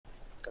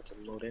have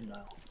to load in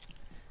now.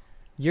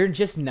 You're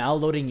just now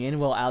loading in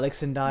while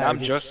Alex and I are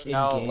I'm just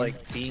now in-game?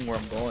 like seeing where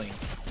I'm going.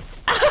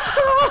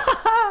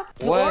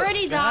 You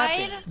already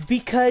died?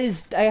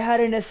 Because I had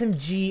an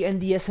SMG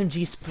and the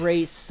SMG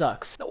spray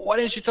sucks. Why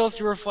didn't you tell us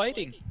you were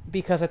fighting?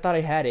 Because I thought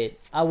I had it.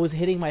 I was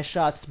hitting my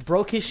shots,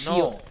 broke his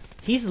shield. No.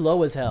 He's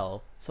low as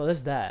hell, so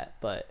there's that,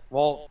 but...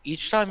 Well,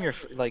 each time you're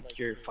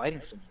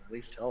fighting someone, at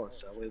least tell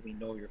us. That way we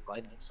know you're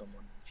fighting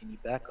someone. If you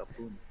need backup,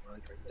 boom, we're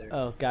like right there.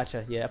 Oh,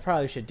 gotcha. Yeah, I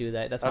probably should do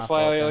that. That's my why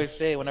fault, I then. always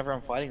say whenever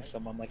I'm fighting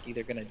someone, I'm like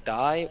either gonna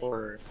die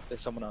or there's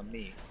someone on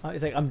me.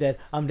 It's like, I'm dead,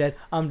 I'm dead,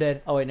 I'm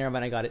dead. Oh wait, never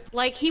mind, I got it.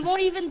 Like, he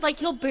won't even, like,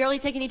 he'll barely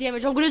take any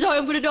damage. I'm gonna die,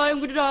 I'm gonna die, I'm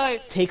gonna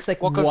die! Takes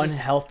like Well, 'cause one he's-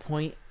 health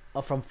point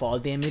from fall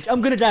damage. I'm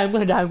gonna die, I'm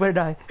gonna die, I'm gonna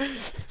die.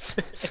 Cause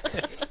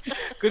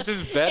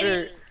it's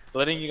better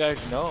letting you guys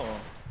know.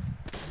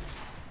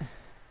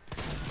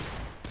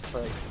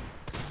 Like,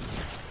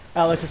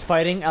 Alex is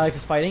fighting, Alex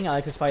is fighting,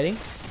 Alex is fighting.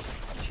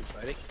 she's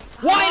fighting.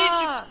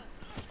 Why did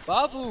you?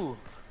 Babu!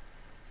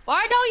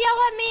 Why don't yell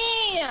at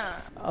me?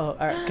 Oh,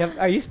 alright,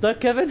 are you stuck,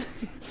 Kevin?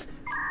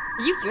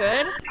 You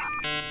good?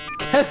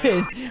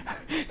 Kevin!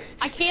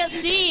 I can't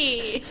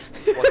see!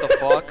 What the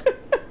fuck?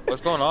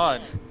 What's going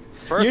on?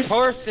 You're First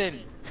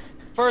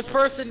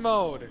person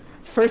mode!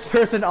 First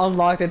person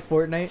unlocked in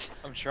Fortnite.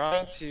 I'm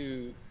trying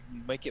to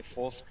make it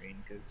full screen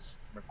because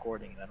I'm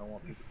recording and I don't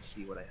want people to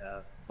see what I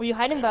have. Were you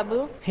hiding,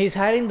 Babu? He's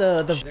hiding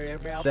the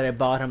that I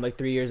bought him like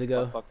 3 years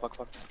ago.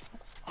 Fuck.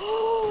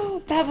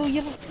 Oh, Babu,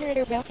 you have a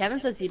predator, bro. Kevin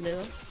says you do.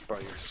 Bro,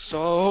 you're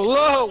so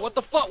low! What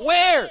the fuck?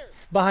 Where?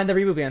 Behind the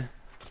reboot van.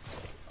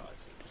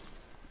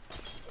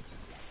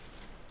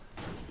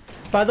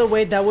 By the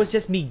way, that was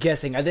just me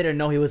guessing. I didn't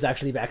know he was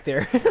actually back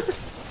there.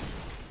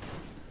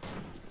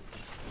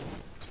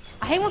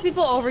 I hate when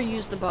people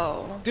overuse the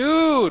bow.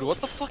 Dude, what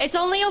the fuck? It's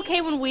only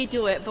okay when we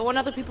do it, but when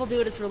other people do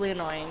it, it's really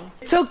annoying.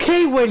 It's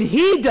okay when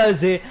he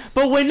does it,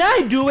 but when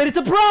I do it, it's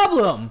a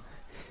problem!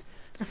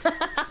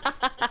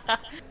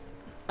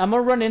 I'm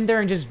gonna run in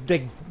there and just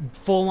like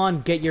full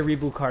on get your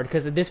reboot card,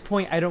 because at this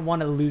point I don't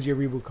want to lose your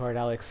reboot card,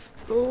 Alex.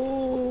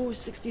 Oh,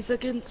 60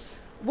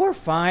 seconds. We're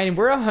fine.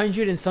 We're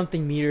 100 and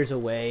something meters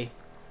away.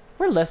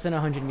 We're less than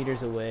 100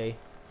 meters away.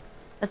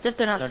 As if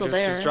they're not No, still just,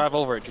 there. just drive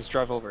over it. Just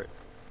drive over it.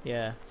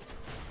 Yeah.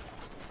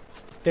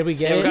 Did we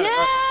get Yeah, we it?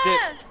 got- Yeah!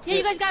 dip. Yeah,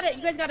 you guys got it.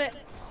 You guys got it.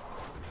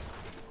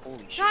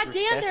 Holy shit. God you're damn,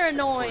 they're desperate for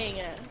annoying.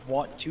 it. You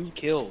want 2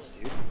 kills,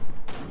 dude.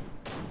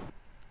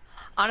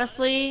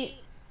 Honestly,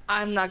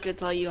 I'm not gonna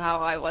tell you how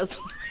I was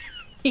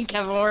when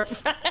Kevin were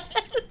friends.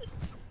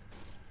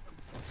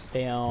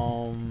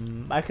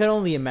 Damn. I can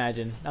only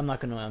imagine. I'm not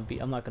gonna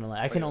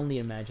lie. I can only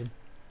imagine.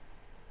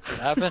 What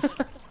happened?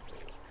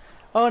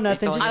 Oh,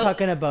 nothing. telling Just you?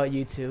 talking about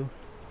you two.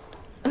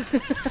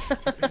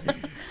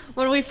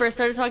 When we first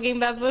started talking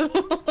Babu.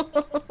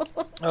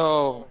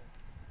 Oh,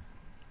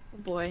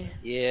 Boy.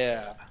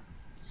 yeah.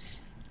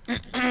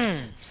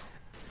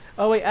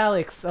 Oh wait,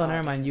 Alex. Oh,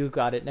 never mind. You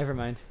got it. Never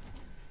mind.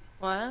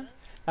 What?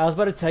 I was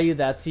about to tell you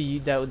that to you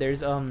that there's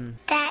that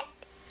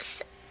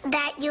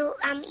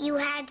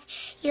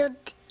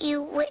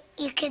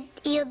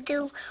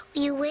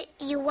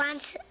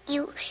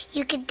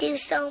you could do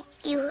so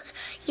you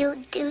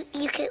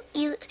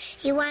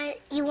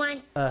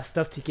want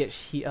stuff to get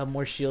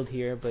more shield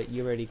here, but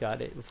you already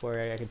got it before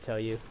I could tell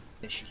you.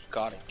 She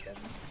got it,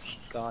 Kevin. She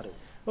got it.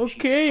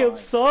 Okay, She's I'm fine.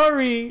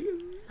 sorry.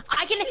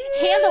 I can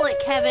handle it,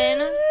 Kevin.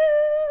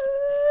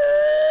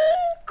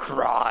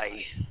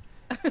 Cry.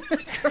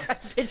 Cry,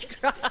 bitch,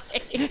 cry.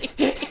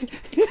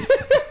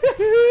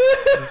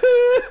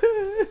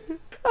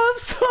 I'm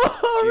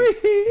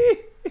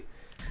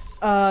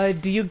sorry.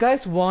 Do you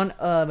guys want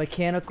a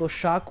mechanical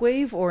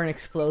shockwave or an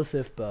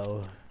explosive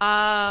bow?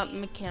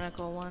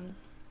 Mechanical one.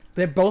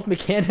 They're both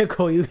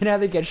mechanical. You can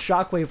either get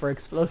shockwave or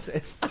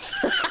explosive.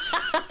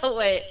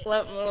 Wait,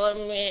 let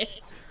me.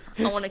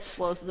 I want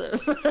explosive.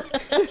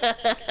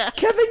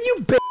 Kevin, you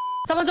bitch.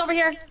 Someone's over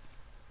here.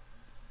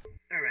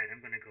 Alright,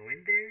 I'm gonna go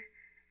in there,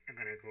 I'm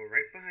gonna go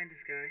right behind this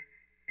guy,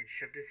 and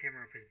shove this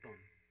hammer up his bum.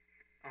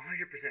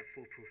 100%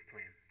 foolproof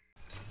plan.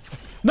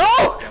 No!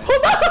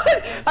 Hold on!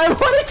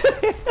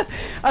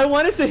 I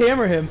wanted to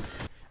hammer him.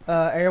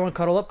 Everyone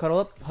cuddle up, huddle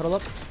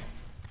up.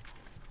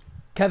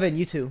 Kevin,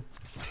 you too.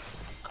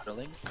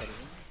 Cuddling.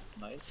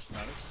 Nice.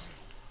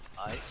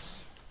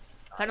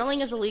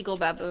 Cuddling is illegal,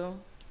 Babu.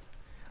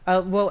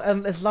 Well,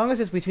 as long as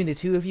it's between the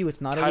two of you,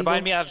 it's not Hide illegal.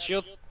 behind me, I have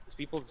shield. There's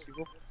people.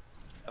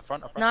 Up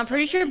front. No, I'm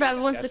pretty sure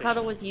Babu wants Gas to station.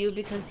 cuddle with you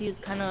because he's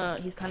kind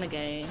of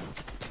gay.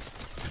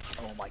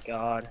 Oh my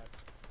god.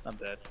 I'm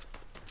dead.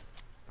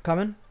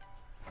 Coming?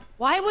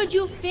 Why would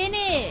you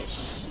finish?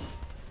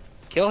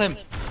 Kill him.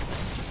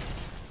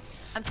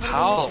 I'm totally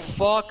How? missing.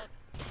 Fuck.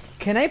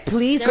 Can I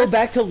please go There's-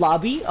 back to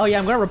lobby? Oh yeah,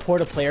 I'm gonna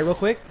report a player real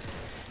quick.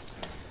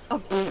 Oh.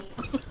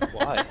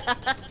 Why?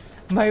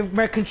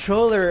 My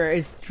controller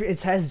has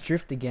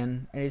drift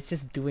again, and it's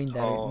just doing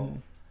that. Oh.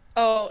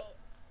 Oh,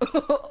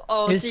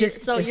 Oh, It's so,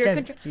 just so it's your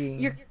just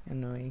being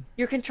annoying.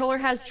 your controller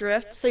has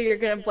drift, so you're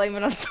gonna blame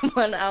it on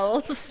someone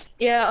else.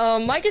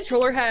 Yeah, my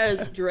controller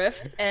has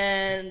drift,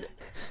 and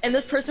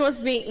this person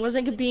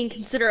wasn't being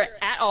considerate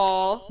at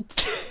all.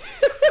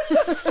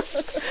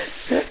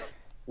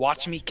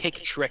 Watch me kick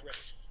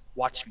tricks.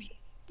 Watch me.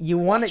 You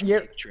want Watch it? me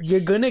kick You're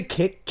tricks. gonna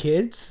kick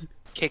kids?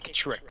 Kick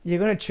trick. You're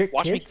gonna trick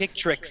Watch kids? me kick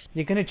tricks.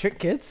 You're gonna trick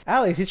kids?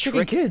 Alex, he's tricking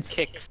Trick kids.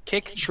 kicks.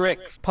 Kick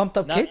tricks. Pumped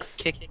up Not kicks?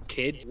 kick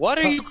kids. What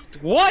are you?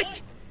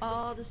 What?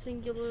 Oh, the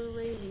singular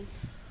lady.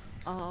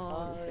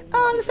 Oh, the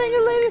singular All the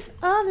single ladies,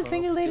 all the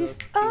single ladies,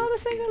 all the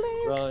single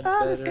ladies, Run, all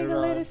the better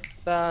single run. ladies.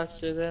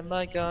 Faster than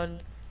my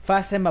gun.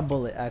 Faster than my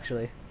bullet,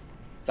 actually.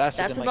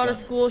 Faster That's than my about a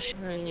gun. school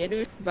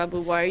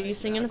Babu, why are you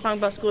singing a song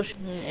about school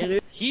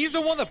He's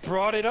the one that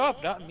brought it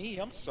up, not me.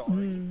 I'm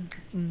sorry.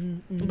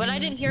 But I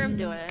didn't hear him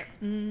do it.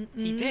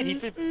 He did. He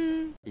said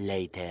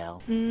Later.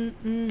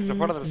 it's a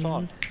part of the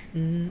song.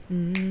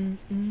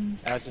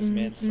 As this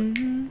man's like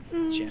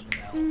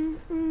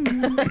jamming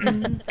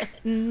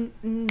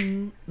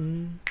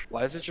out.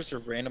 Why is it just a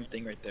random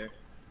thing right there?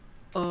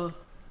 Oh,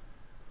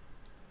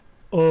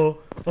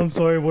 I'm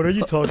sorry, what are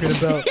you talking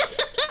about?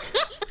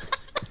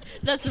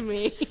 That's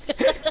me.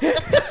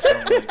 So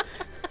annoying.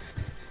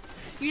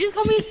 You just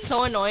call me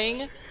so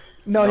annoying.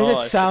 No, he I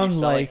just said sound you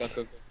like,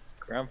 Uncle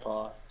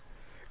Grandpa.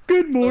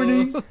 good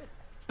morning,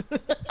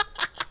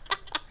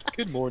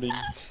 Good morning.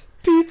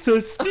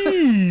 Pizza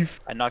Steve.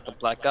 I knocked a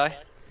black guy.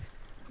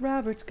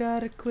 Robert's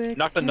got a quick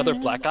Knocked another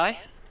hand. black guy.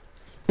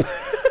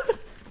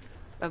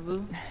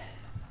 Babu,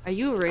 are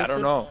you a racist? I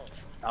don't know.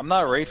 I'm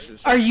not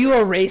racist. Are you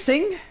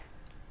erasing?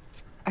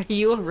 Are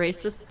you a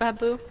racist,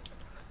 Babu?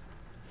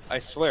 I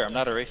swear, I'm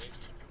not a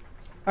racist.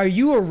 Are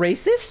you a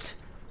racist?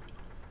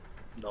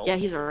 No. Yeah,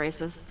 he's a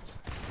racist.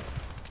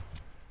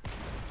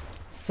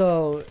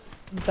 So,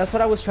 that's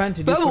what I was trying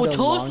to do for Babu, the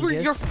tell us longest.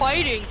 where you're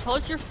fighting. Tell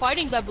us you're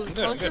fighting, Babu.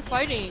 Tell us good. you're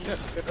fighting.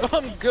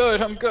 I'm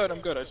good. I'm good. I'm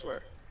good. I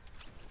swear.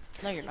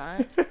 No, you're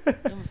not. You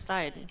almost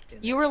died.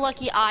 You were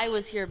lucky I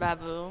was here,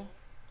 Babu.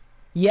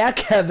 Yeah,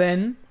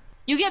 Kevin.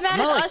 You get mad I'm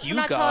at not us like for you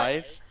not telling.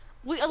 guys.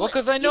 Well,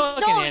 'cause I know I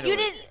no, can handle you it.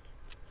 didn't.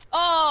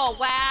 Oh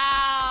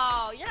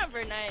wow, you're not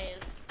very nice.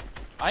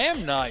 I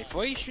am nice.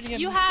 Why are you shooting at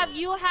me?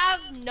 You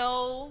have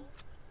no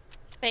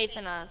faith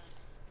in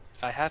us.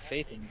 I have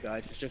faith in you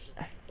guys. It's just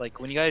like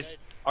when you guys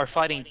are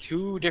fighting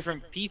two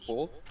different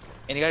people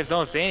and you guys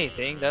don't say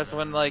anything, that's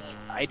when like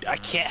I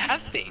can't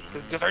have faith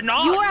because they're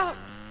not. You are.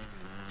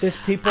 There's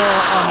people,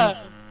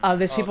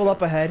 there's people Okay.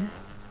 up ahead.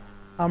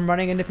 I'm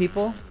running into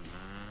people.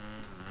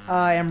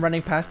 I am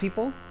running past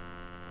people.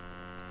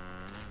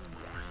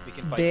 We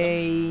can fight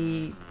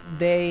them.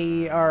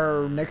 They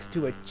are next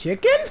to a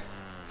chicken?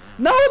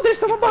 No, there's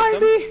someone fight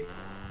behind me!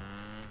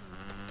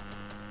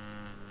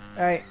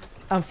 Alright,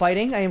 I'm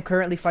fighting. I am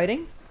currently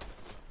fighting.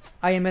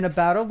 I am in a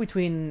battle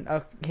between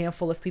a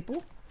handful of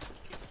people.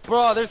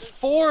 Bro, there's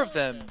 4 of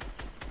them.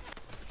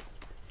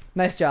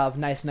 Nice job.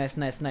 Nice.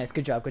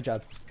 Good job.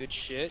 Good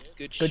shit.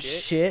 Good Good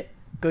shit. shit.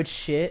 Good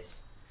shit.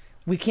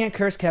 We can't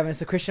curse, Kevin.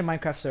 It's a Christian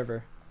Minecraft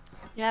server.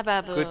 Yeah,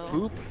 Babu. Good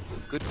poop.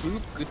 Good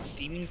poop. Good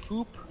steaming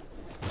poop.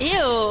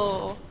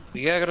 Ew.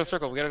 We gotta go to a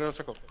circle. We gotta go to a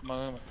circle. Come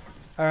on.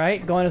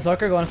 Alright, go in a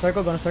circle, go in a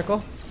circle, go in a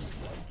circle.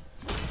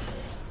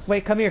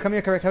 Wait, come here,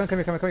 Kevin, come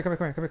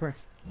here.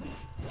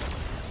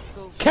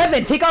 Go.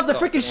 Kevin, take off the Oh,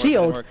 freaking didn't work,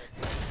 shield! didn't work.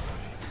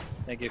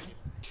 Thank you.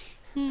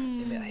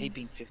 I hate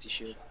being 50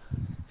 shield.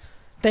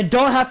 Then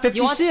don't have 50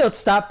 You want- shields,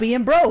 stop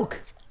being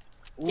broke!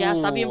 Yeah,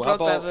 stop being Ooh, how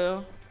broke, about-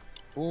 Babu.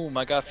 Boom,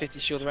 I got 50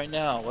 shield right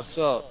now. What's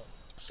up?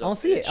 What's I don't up,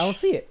 see it, I don't bitch?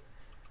 see it.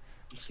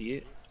 You see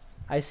it?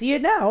 I see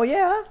it now,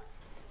 yeah.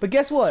 But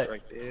guess what? That's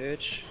right,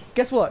 bitch.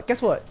 Guess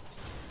what?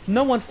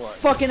 No one What?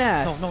 fucking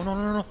asked.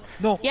 No.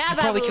 Yeah, you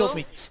probably Babu. killed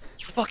me.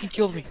 You fucking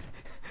killed me.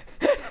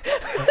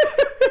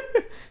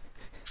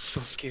 So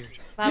scared.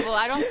 Babu,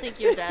 I don't think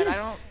you're dead. I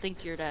don't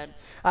think you're dead.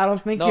 I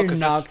don't think No, you're because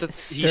knocked,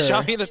 he sir.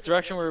 shot me in the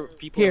direction where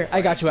people. Here, are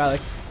I got you,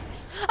 Alex.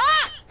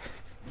 Ah!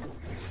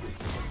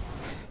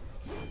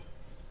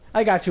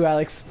 I got you,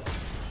 Alex.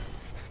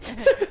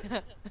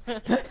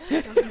 No.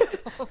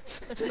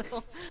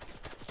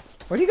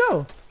 Where'd he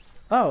go?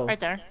 Oh, Right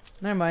there.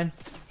 never mind.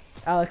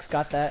 Alex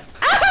got that.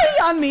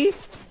 Ah, on me!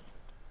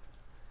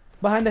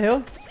 Behind the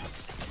hill.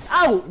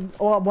 Ow!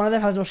 Oh, one of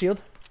them has no shield.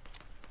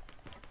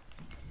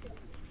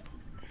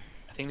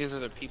 I think these are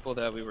the people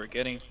that we were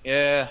getting.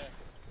 Yeah.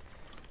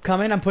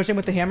 Coming, I'm pushing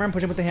with the hammer, I'm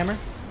right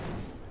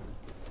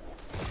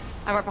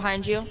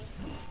behind you.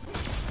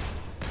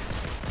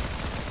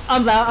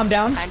 I'm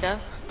down. Kinda.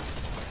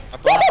 I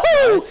brought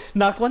Woohoo! nice.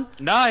 Knocked one.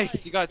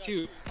 Nice. You got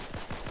 2.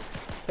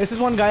 This is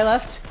one guy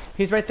left.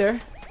 He's right there.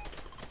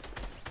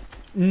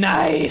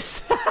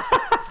 Nice!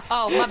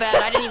 Oh, my bad.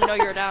 I didn't even know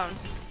you were down.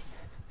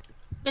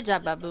 Good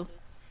job, Babu.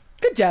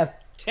 Good job.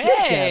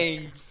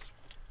 Tanks.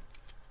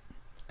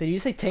 Did you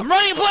say tank? I'm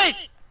running in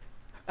place.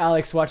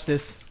 Alex, watch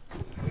this.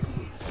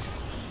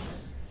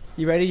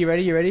 You ready?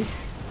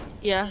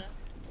 Yeah.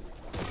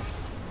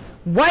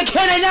 Why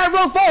can't I not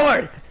roll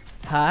forward?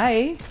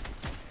 Hi.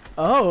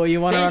 Oh, you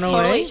want to He's run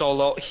totally away?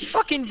 Solo. He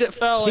fucking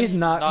fell. He's and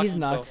not. He's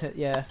knocked knocked. himself.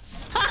 Yeah.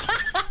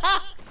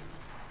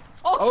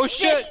 Oh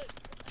shit!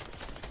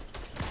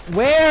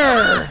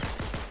 Where?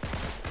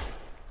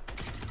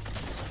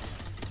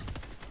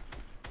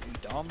 You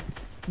dumb.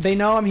 They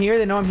know I'm here.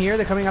 They know I'm here.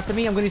 They're coming after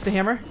me. I'm gonna use the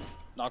hammer.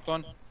 Knocked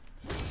one.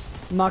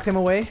 Knocked him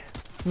away.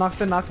 Knocked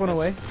one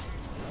away.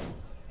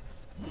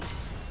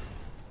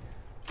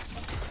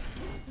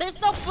 There's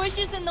no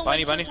bushes in the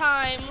Bunny, winter bunny.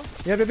 time.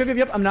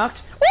 Yep. I'm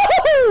knocked.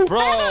 Woohoo! Bro,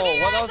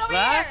 Okay, what guys, was over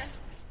that? here.